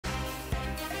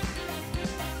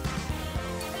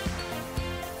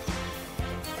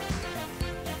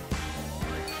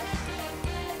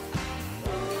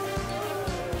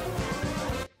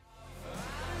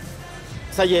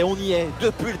Ça y est, on y est.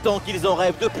 Depuis le temps qu'ils en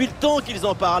rêvent, depuis le temps qu'ils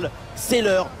en parlent, c'est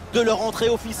l'heure de leur entrée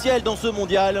officielle dans ce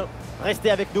mondial.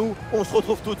 Restez avec nous, on se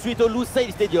retrouve tout de suite au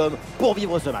Lusail Stadium pour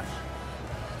vivre ce match.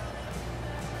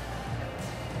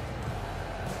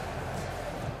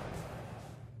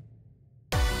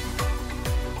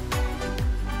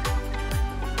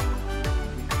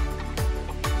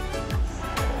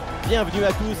 Bienvenue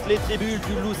à tous, les tribunes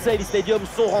du Lusail Stadium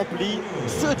sont remplies.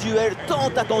 Ce duel tant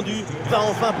attendu va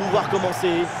enfin pouvoir commencer.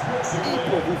 Et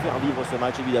pour vous faire vivre ce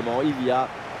match, évidemment, il y a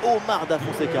Omar Da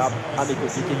Fonseca à mes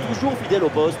côtés, qui est toujours fidèle au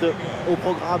poste. Au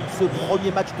programme, ce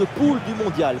premier match de poule du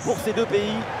mondial pour ces deux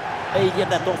pays. Et il y a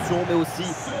de la tension, mais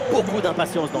aussi beaucoup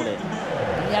d'impatience dans l'air.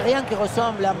 Il n'y a rien qui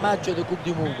ressemble à un match de Coupe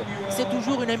du Monde. C'est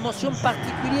toujours une émotion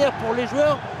particulière pour les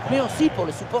joueurs, mais aussi pour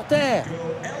les supporters.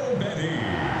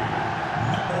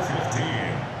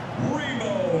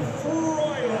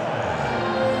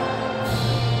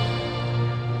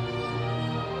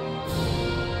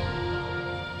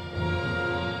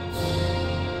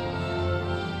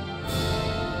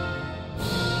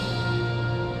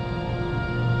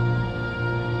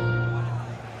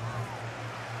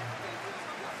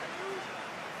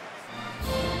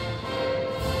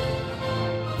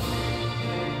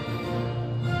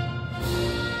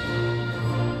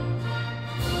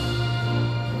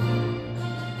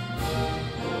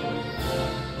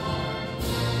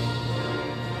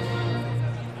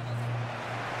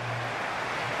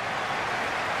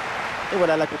 Et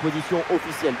voilà la composition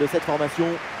officielle de cette formation.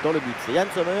 Dans le but, c'est Yann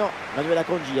Sommer, Manuel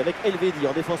Akanji avec Elvedi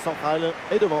en défense centrale.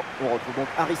 Et devant, on retrouve donc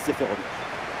Haris Seferovic.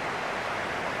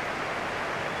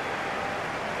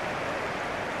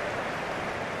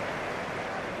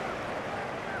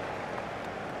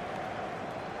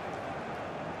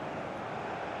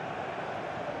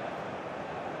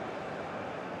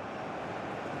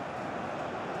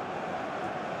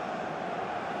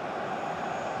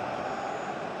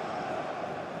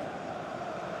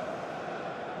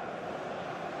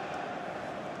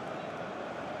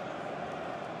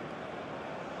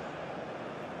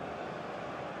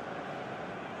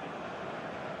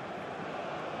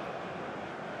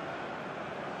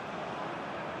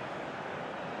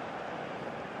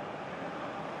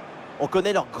 On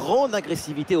connaît leur grande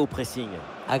agressivité au pressing.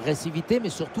 Agressivité, mais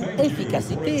surtout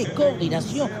efficacité,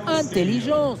 coordination,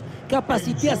 intelligence,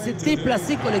 capacité à se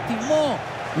déplacer collectivement.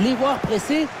 Les voir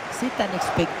presser, c'est un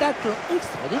spectacle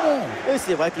extraordinaire. Et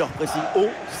c'est vrai que leur pressing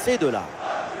haut, c'est de là.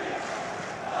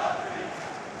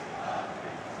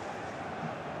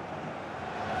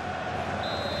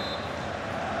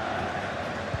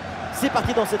 C'est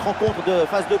parti dans cette rencontre de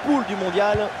phase de poule du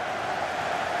mondial.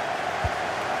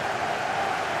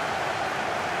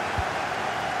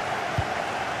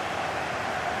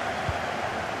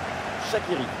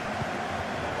 Shaqiri.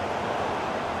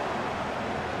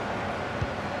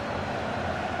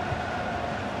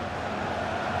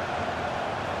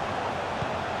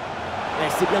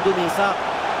 C'est bien donné ça.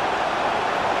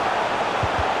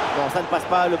 Non, ça ne passe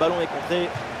pas, le ballon est contré.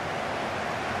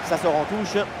 Ça sort en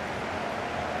touche.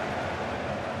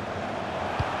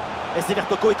 Et c'est vers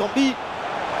Coco et Campi.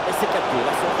 Et c'est capté,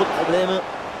 là sans trop de problèmes.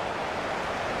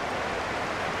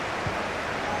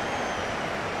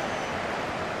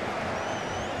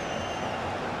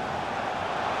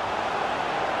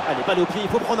 Allez, balle au pied, il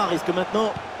faut prendre un risque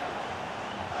maintenant.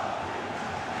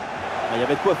 Il y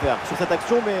avait de quoi faire sur cette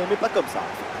action, mais pas comme ça.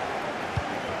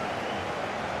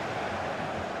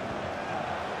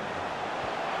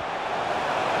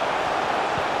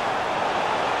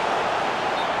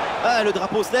 Ah, le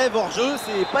drapeau se lève, hors jeu,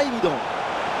 c'est pas évident.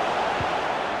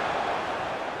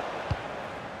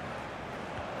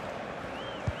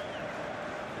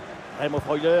 Remo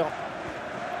Freuler.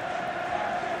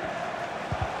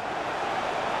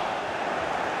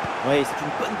 Oui, c'est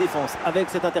une bonne défense avec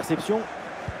cette interception.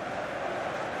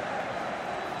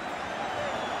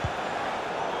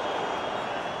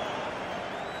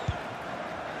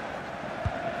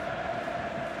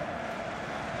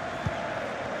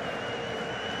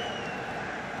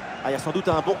 Ah, il y a sans doute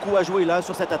un bon coup à jouer là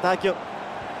sur cette attaque.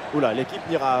 Oula, l'équipe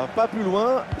n'ira pas plus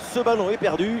loin. Ce ballon est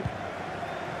perdu.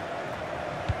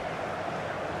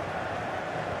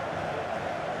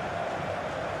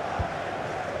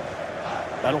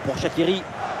 Ballon pour Shaqiri.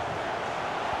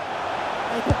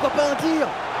 Et pourquoi pas un tir?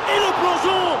 Et le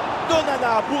plongeon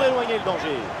d'Onana pour éloigner le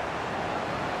danger.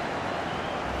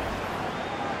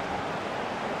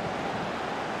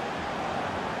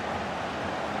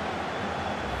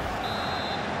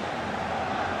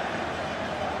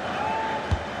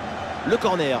 Le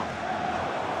corner.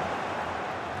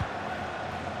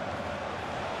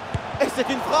 Et c'est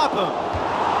une frappe.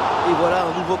 Et voilà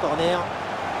un nouveau corner.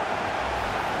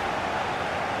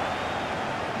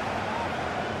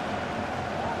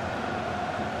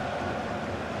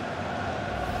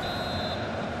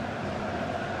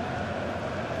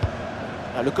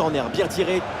 Ah, le corner bien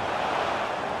tiré.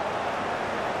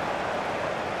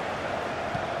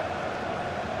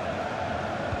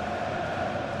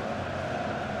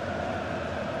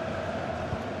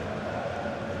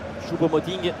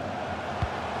 Choupo-Moting.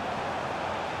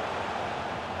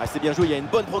 Ah, c'est bien joué, il y a une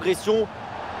bonne progression.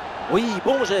 Oui,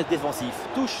 bon geste défensif.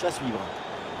 Touche à suivre.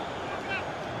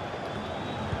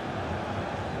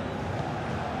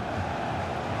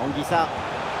 Anguissa.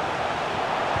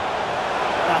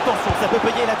 Attention, ça peut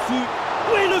payer là-dessus.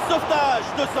 Oui, le sauvetage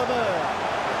de Sommer.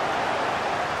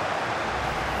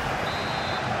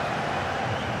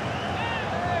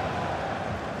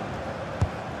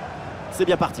 C'est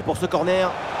bien parti pour ce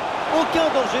corner. Aucun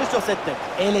danger sur cette tête.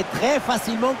 Elle est très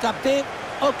facilement captée,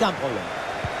 aucun problème.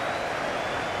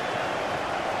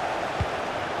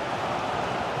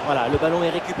 Voilà, le ballon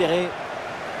est récupéré.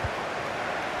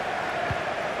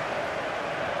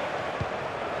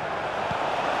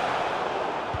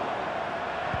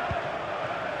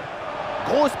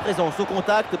 Grosse présence au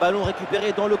contact, ballon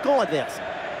récupéré dans le camp adverse.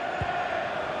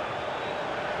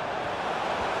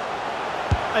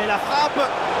 Et la frappe,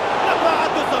 la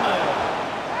parade de Sommer.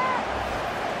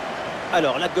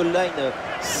 Alors la goal line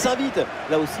s'invite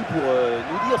là aussi pour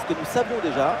nous dire ce que nous savions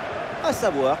déjà, à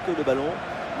savoir que le ballon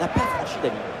n'a pas franchi la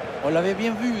ligne. On l'avait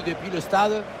bien vu depuis le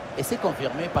stade et c'est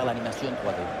confirmé par l'animation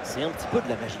 3D. C'est un petit peu de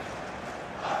la magie.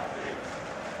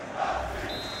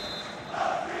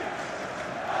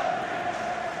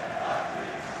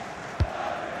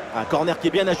 Un corner qui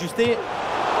est bien ajusté.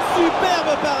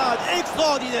 Superbe parade,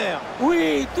 extraordinaire.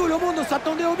 Oui, tout le monde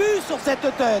s'attendait au but sur cette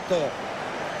tête.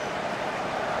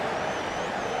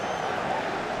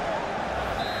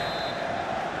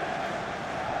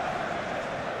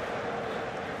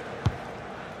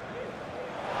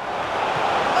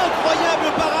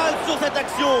 Incroyable parade sur cette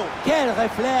action. Quel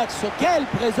réflexe, quelle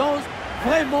présence.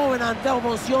 Vraiment une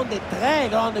intervention de très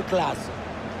grande classe.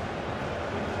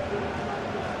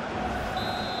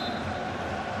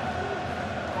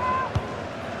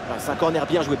 C'est un corner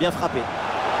bien joué, bien frappé.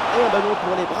 Et un ballon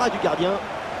pour les bras du gardien.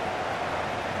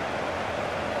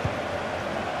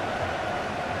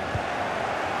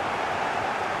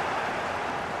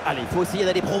 Allez, il faut essayer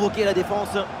d'aller provoquer la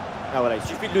défense. Ah voilà, il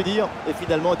suffit de le dire. Et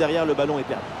finalement, derrière, le ballon est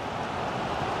perdu.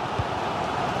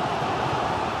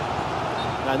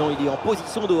 Ah non, il est en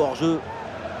position de hors-jeu.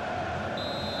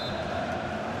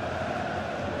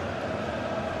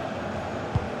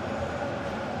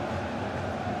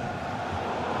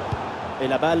 Et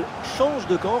la balle change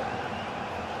de camp.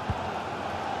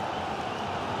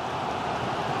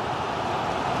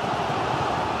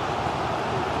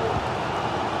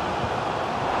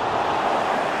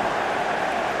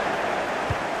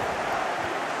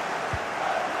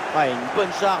 Ouais, une bonne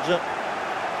charge.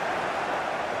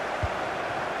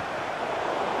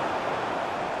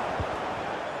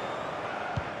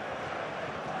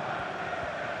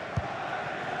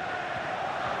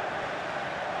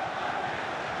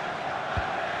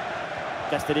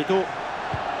 Castelletto.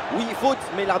 Oui, faute,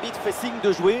 mais l'arbitre fait signe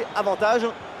de jouer. Avantage.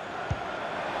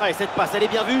 Allez, cette passe, elle est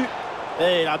bien vue.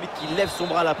 Et l'arbitre qui lève son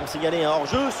bras là pour signaler un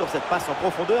hors-jeu sur cette passe en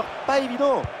profondeur. Pas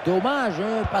évident. Dommage,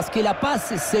 hein, parce que la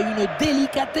passe, c'est une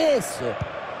délicatesse.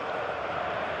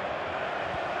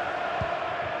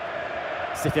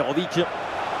 Seferovic.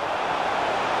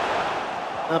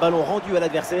 Un ballon rendu à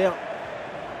l'adversaire.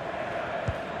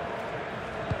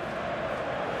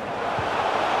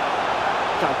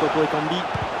 Toto et Cambi.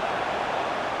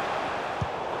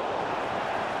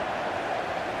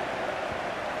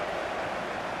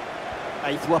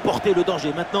 Ah, il faut apporter le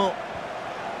danger maintenant.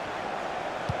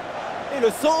 Et le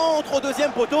centre au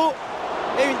deuxième poteau.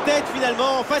 Et une tête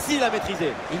finalement facile à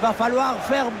maîtriser. Il va falloir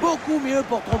faire beaucoup mieux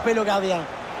pour tromper le gardien.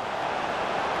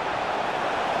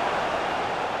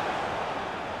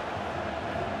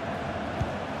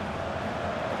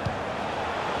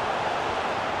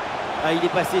 Ah, il est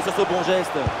passé sur ce bon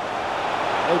geste.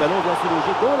 Et le ballon vient se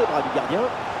loger dans les bras du gardien.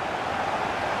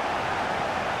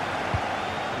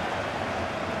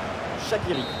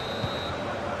 Shaqiri.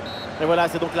 Et voilà,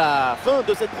 c'est donc la fin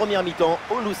de cette première mi-temps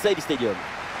au Lusail Stadium.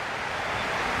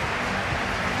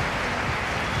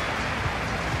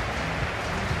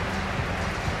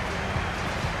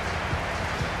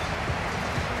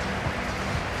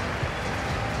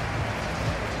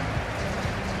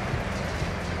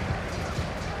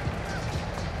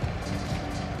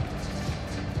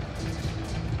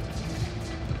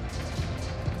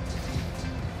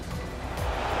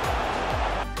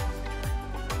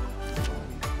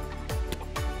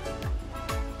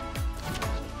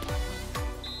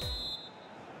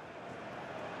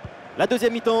 La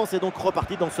deuxième mi-temps, c'est donc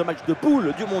reparti dans ce match de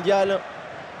poule du mondial.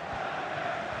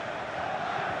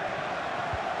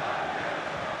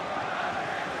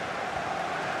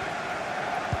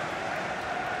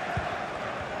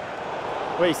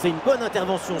 Oui, c'est une bonne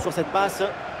intervention sur cette passe.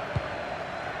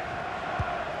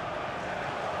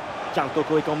 Karl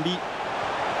Toko Ekambi.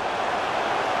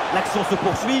 L'action se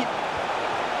poursuit.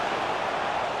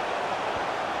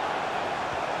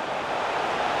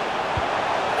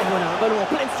 Et voilà, un ballon en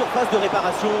pleine surface de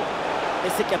réparation. Et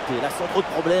c'est capté, là, sans trop de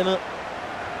problèmes.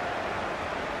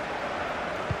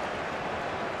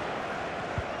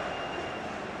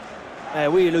 Eh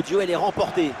oui, le duel est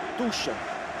remporté. Touche.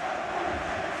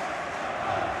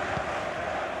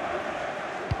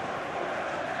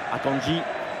 Akanji.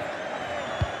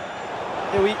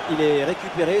 Et oui, il est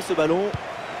récupéré ce ballon.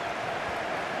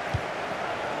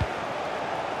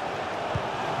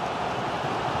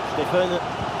 Stephen.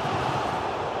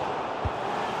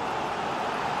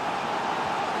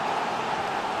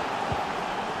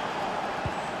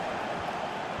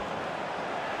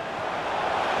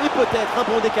 Et peut-être un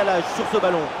bon décalage sur ce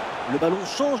ballon. Le ballon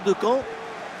change de camp.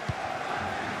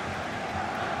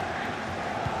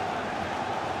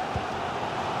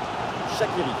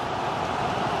 Shaqiri.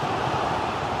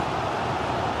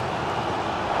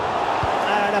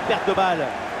 Ah, la perte de balle.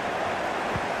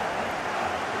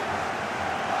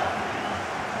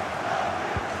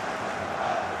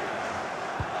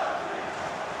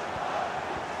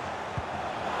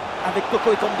 Avec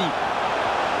Toko Ekambi.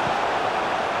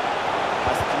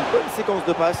 Ah, c'est une bonne séquence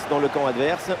de passes dans le camp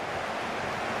adverse.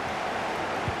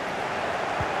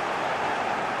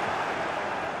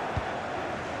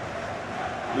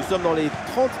 Nous sommes dans les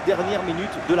 30 dernières minutes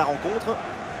de la rencontre.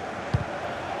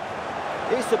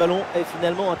 Et ce ballon est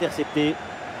finalement intercepté.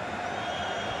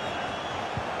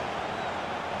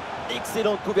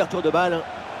 Excellente couverture de balle.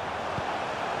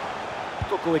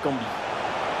 Toko Ekambi.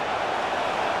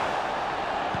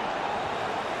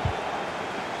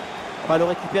 On va le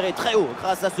récupérer très haut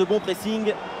grâce à ce bon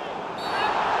pressing.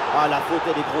 Ah, la faute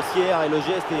elle est grossière et le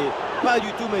geste est pas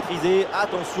du tout maîtrisé.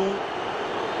 Attention.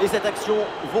 Et cette action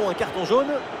vaut un carton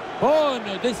jaune.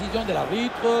 Bonne décision de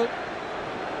l'arbitre.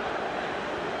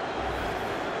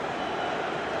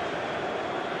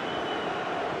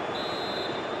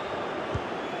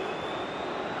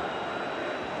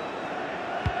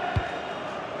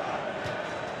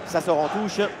 Ça sort en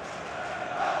touche.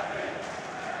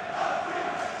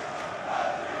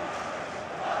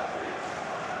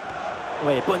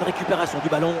 Oui, bonne récupération du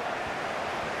ballon.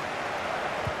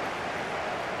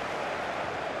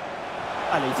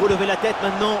 Allez, il faut lever la tête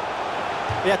maintenant.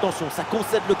 Et attention, ça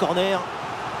concède le corner.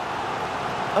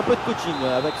 Un peu de coaching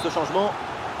avec ce changement.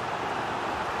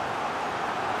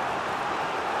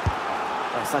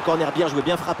 C'est un corner bien joué,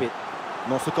 bien frappé.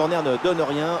 Non, ce corner ne donne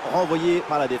rien. Renvoyé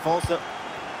par la défense.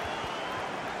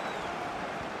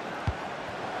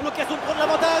 L'occasion de prendre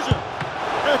l'avantage.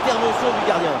 Intervention du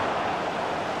gardien.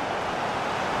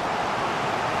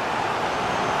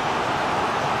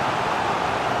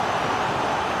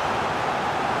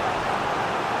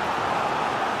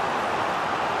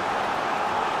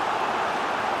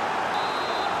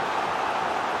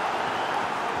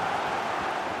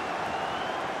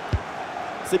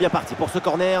 C'est bien parti pour ce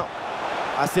corner.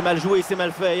 Ah, c'est mal joué, c'est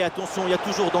mal fait. Et attention, il y a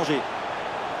toujours danger.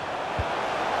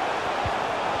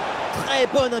 Très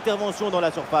bonne intervention dans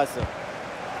la surface.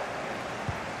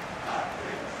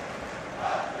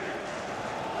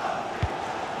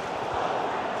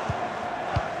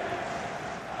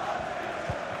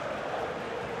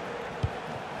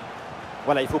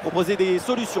 Voilà, il faut proposer des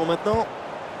solutions maintenant.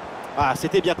 Ah,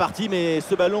 c'était bien parti, mais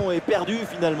ce ballon est perdu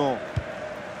finalement.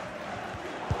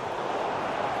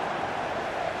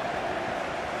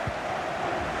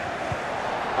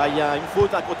 Ah, il y a une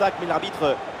faute, un contact, mais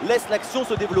l'arbitre laisse l'action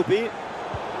se développer.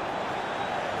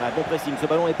 Ah, bon pressing, ce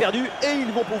ballon est perdu et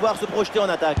ils vont pouvoir se projeter en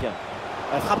attaque.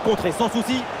 Frappe contrée sans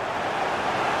souci.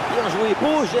 Bien joué,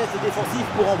 beau geste défensif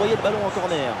pour envoyer le ballon en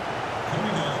corner.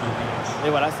 Et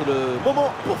voilà, c'est le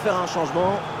moment pour faire un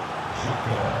changement.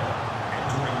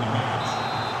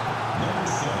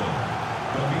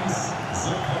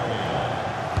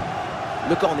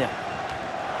 Le corner.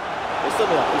 Et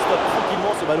Sommer, il stoppe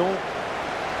tranquillement ce ballon.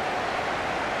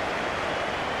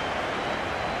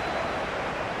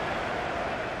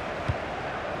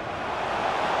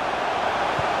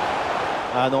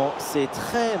 Ah non, c'est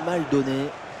très mal donné.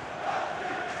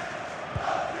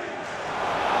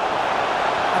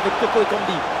 Avec Toko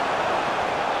Ekambi.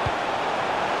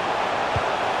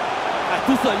 Ah,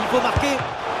 tout seul, il faut marquer.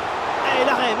 Et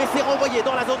l'arrêt, mais c'est renvoyé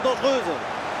dans la zone dangereuse.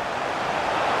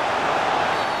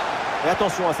 Et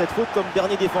attention à cette faute, comme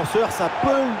dernier défenseur, ça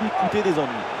peut lui coûter des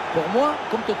ennuis. Pour moi,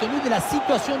 compte tenu de la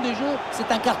situation du jeu,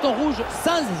 c'est un carton rouge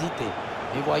sans hésiter.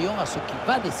 Mais voyons à ce qui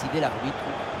va décider l'arbitre.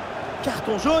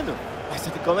 Carton jaune?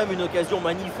 C'était quand même une occasion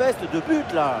manifeste de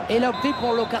but là. Et il a opté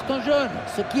pour le carton jaune,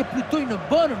 ce qui est plutôt une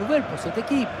bonne nouvelle pour cette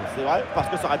équipe. C'est vrai, parce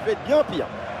que ça aurait pu être bien pire.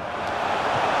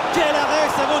 Quel arrêt,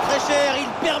 ça vaut très cher. Il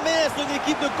permet à son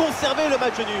équipe de conserver le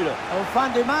match nul. En fin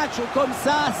de match, comme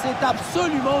ça, c'est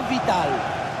absolument vital.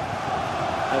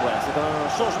 Et voilà, c'est un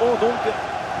changement donc.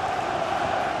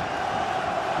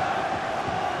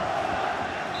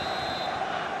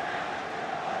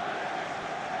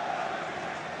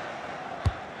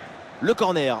 Le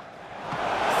corner.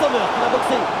 Sommer qui va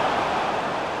boxer.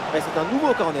 Mais c'est un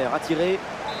nouveau corner à tirer.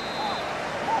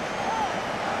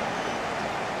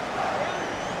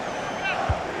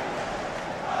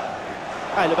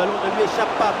 Ah, le ballon ne lui échappe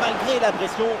pas malgré la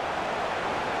pression.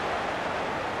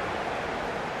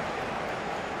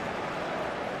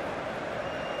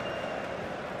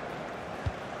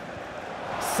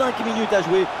 « 5 minutes à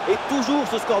jouer et toujours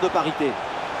ce score de parité. »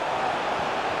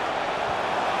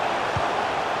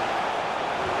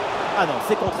 Ah non,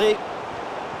 c'est contré.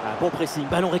 Un bon pressing,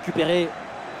 ballon récupéré.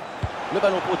 Le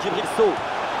ballon pour Djibril Sow.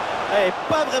 Et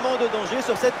pas vraiment de danger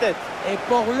sur cette tête. Et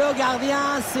pour le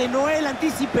gardien, c'est Noël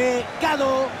anticipé.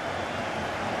 Cadeau.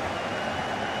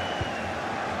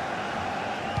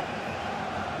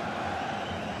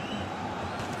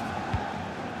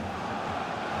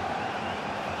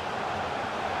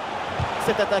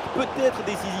 Cette attaque peut être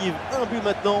décisive. Un but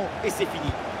maintenant et c'est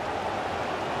fini.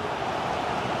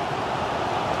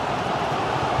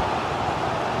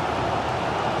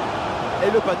 Et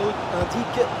le panneau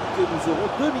indique que nous aurons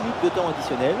 2 minutes de temps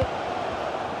additionnel.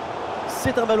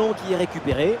 C'est un ballon qui est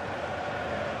récupéré.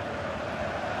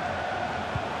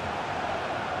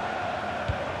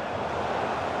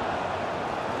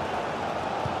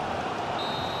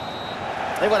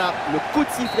 Et voilà, le coup de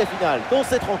sifflet final dans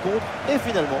cette rencontre. Et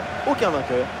finalement, aucun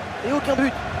vainqueur et aucun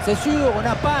but. C'est sûr, on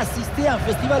n'a pas assisté à un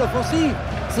festival offensif.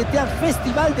 C'était un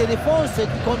festival de défense et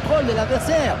du contrôle de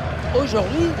l'adversaire.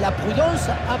 Aujourd'hui, la prudence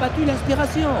a battu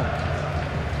l'inspiration.